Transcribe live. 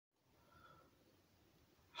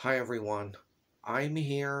Hi everyone, I'm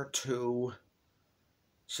here to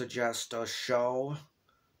suggest a show,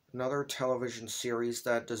 another television series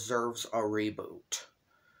that deserves a reboot.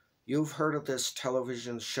 You've heard of this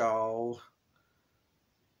television show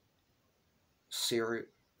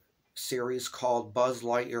series called Buzz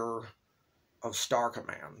Lightyear of Star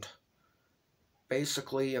Command.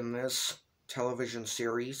 Basically, in this television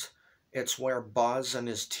series, it's where Buzz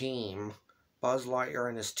Lightyear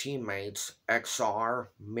and his teammates, XR,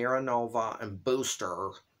 Miranova, and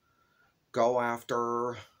Booster, go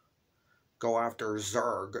after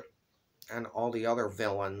Zurg and all the other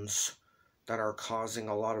villains that are causing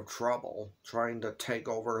a lot of trouble, trying to take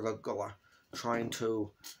over trying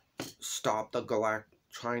to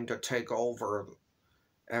take over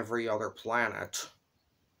every other planet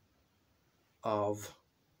that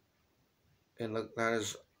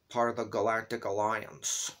is part of the Galactic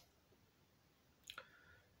Alliance.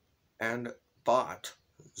 But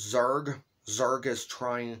Zurg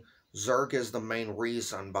is the main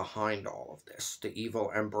reason behind all of this, the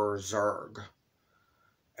evil Emperor Zurg.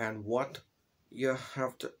 And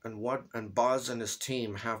Buzz and his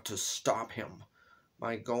team have to stop him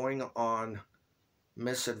by going on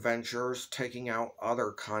misadventures, taking out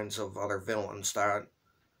other kinds of other villains that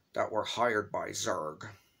were hired by Zurg.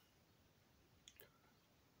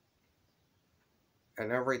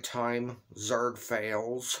 And every time Zurg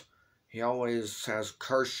fails, he always says,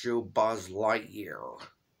 "Curse you, Buzz Lightyear."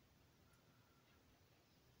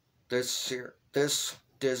 This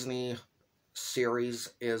Disney series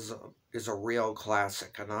is a real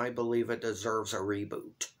classic, and I believe it deserves a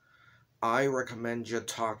reboot. I recommend you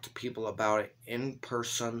talk to people about it in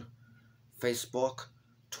person, Facebook,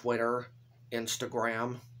 Twitter,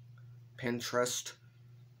 Instagram, Pinterest,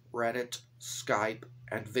 Reddit, Skype,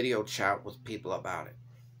 and video chat with people about it.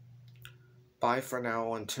 Bye for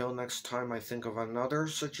now. Until next time, I think of another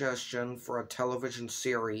suggestion for a television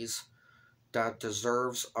series that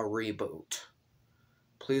deserves a reboot.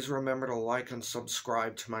 Please remember to like and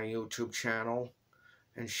subscribe to my YouTube channel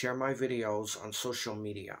and share my videos on social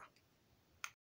media.